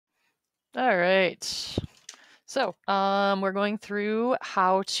All right. So we're going through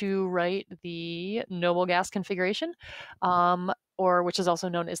how to write the noble gas configuration, or which is also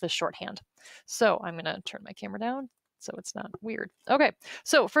known as the shorthand. So I'm going to turn my camera down so it's not weird. Okay,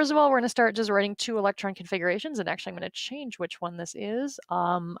 so first of all, we're going to start just writing 2 electron configurations, and actually I'm going to change which one this is.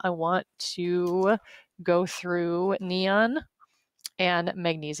 I want to go through neon and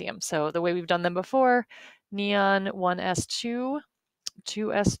magnesium. So the way we've done them before, neon 1s2,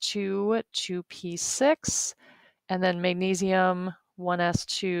 2s2, 2p6, and then magnesium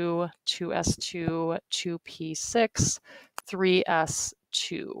 1s2, 2s2, 2p6,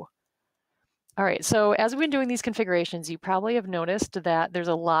 3s2. All right, so as we've been doing these configurations, you probably have noticed that there's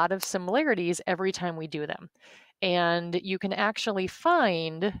a lot of similarities every time we do them. And you can actually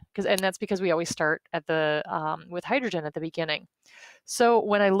find, and that's because we always start at the with hydrogen at the beginning. So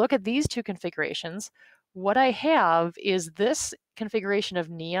when I look at these 2 configurations, what I have is this configuration of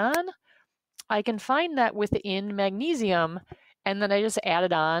neon. I can find that within magnesium, and then I just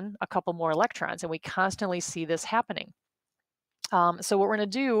added on a couple more electrons, and we constantly see this happening. So what we're going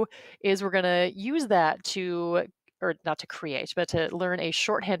to do is we're going to use that to, or not to create, but to learn a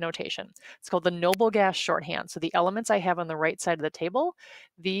shorthand notation. It's called the noble gas shorthand. So the elements I have on the right side of the table,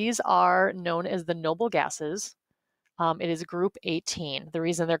 these are known as the noble gases. It is group 18. The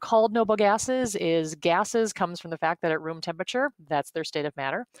reason they're called noble gases is gases comes from the fact that at room temperature, that's their state of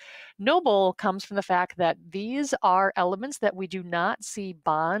matter. Noble comes from the fact that these are elements that we do not see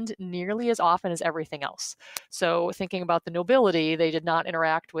bond nearly as often as everything else. So thinking about the nobility, they did not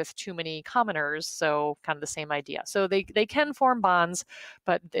interact with too many commoners, so kind of the same idea. So they can form bonds,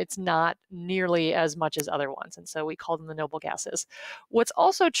 but it's not nearly as much as other ones. And so we call them the noble gases. What's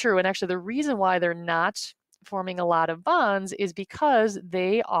also true, and actually the reason why they're not forming a lot of bonds is because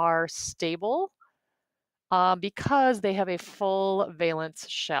they are stable, because they have a full valence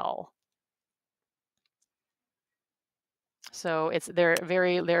shell. So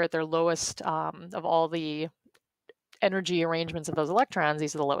they're at their lowest of all the energy arrangements of those electrons.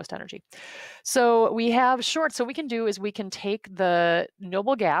 These are the lowest energy. So we have short. So what we can do is we can take the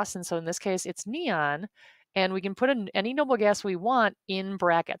noble gas, and so in this case it's neon, and we can put in any noble gas we want in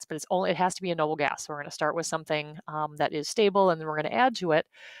brackets, but it has to be a noble gas. So we're going to start with something that is stable, and then we're going to add to it,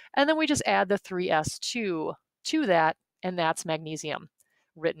 and then we just add the 3s2 to that, and that's magnesium,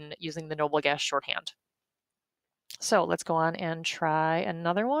 written using the noble gas shorthand. So let's go on and try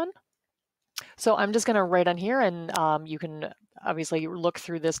another one. So I'm just going to write on here, and you can obviously look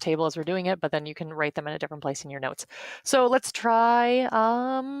through this table as we're doing it, but then you can write them in a different place in your notes. So let's try,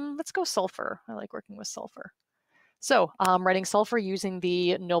 let's go sulfur. I like working with sulfur. So I'm writing sulfur using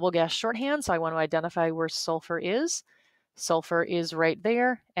the noble gas shorthand. So I want to identify where sulfur is. Sulfur is right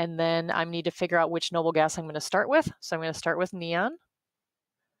there. And then I need to figure out which noble gas I'm going to start with. So I'm going to start with neon,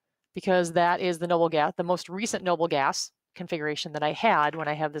 because that is the noble gas, the most recent noble gas configuration that I had when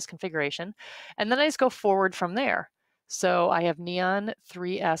I have this configuration. And then I just go forward from there. So I have neon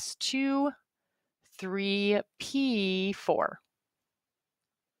 3s2, 3p4. All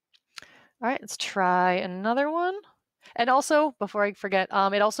right, let's try another one. And also, before I forget,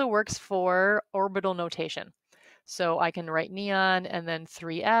 it also works for orbital notation. So I can write neon and then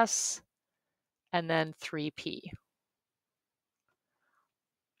 3s and then 3p.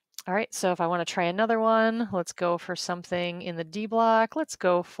 All right, so if I want to try another one, let's go for something in the D block. Let's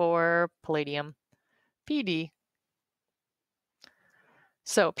go for palladium, PD.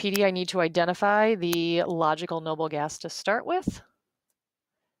 So PD, I need to identify the logical noble gas to start with.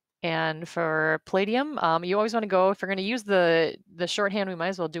 And for palladium, you always want to go, if you're going to use the shorthand, we might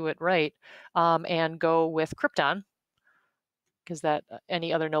as well do it right, and go with krypton, because that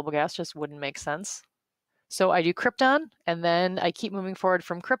any other noble gas just wouldn't make sense. So I do krypton, and then I keep moving forward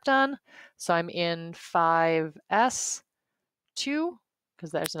from krypton. So I'm in 5s2,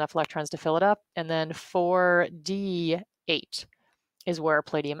 because there's enough electrons to fill it up, and then 4d8 is where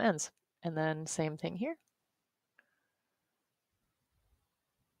palladium ends. And then same thing here.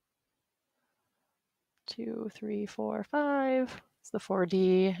 Two, three, four, five. It's the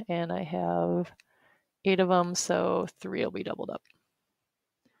 4d, and I have 8 of them, so 3 will be doubled up.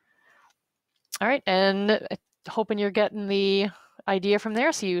 All right, and hoping you're getting the idea from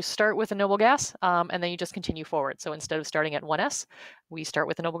there. So you start with a noble gas, and then you just continue forward. So instead of starting at 1s, we start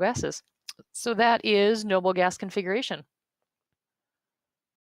with the noble gases. So that is noble gas configuration.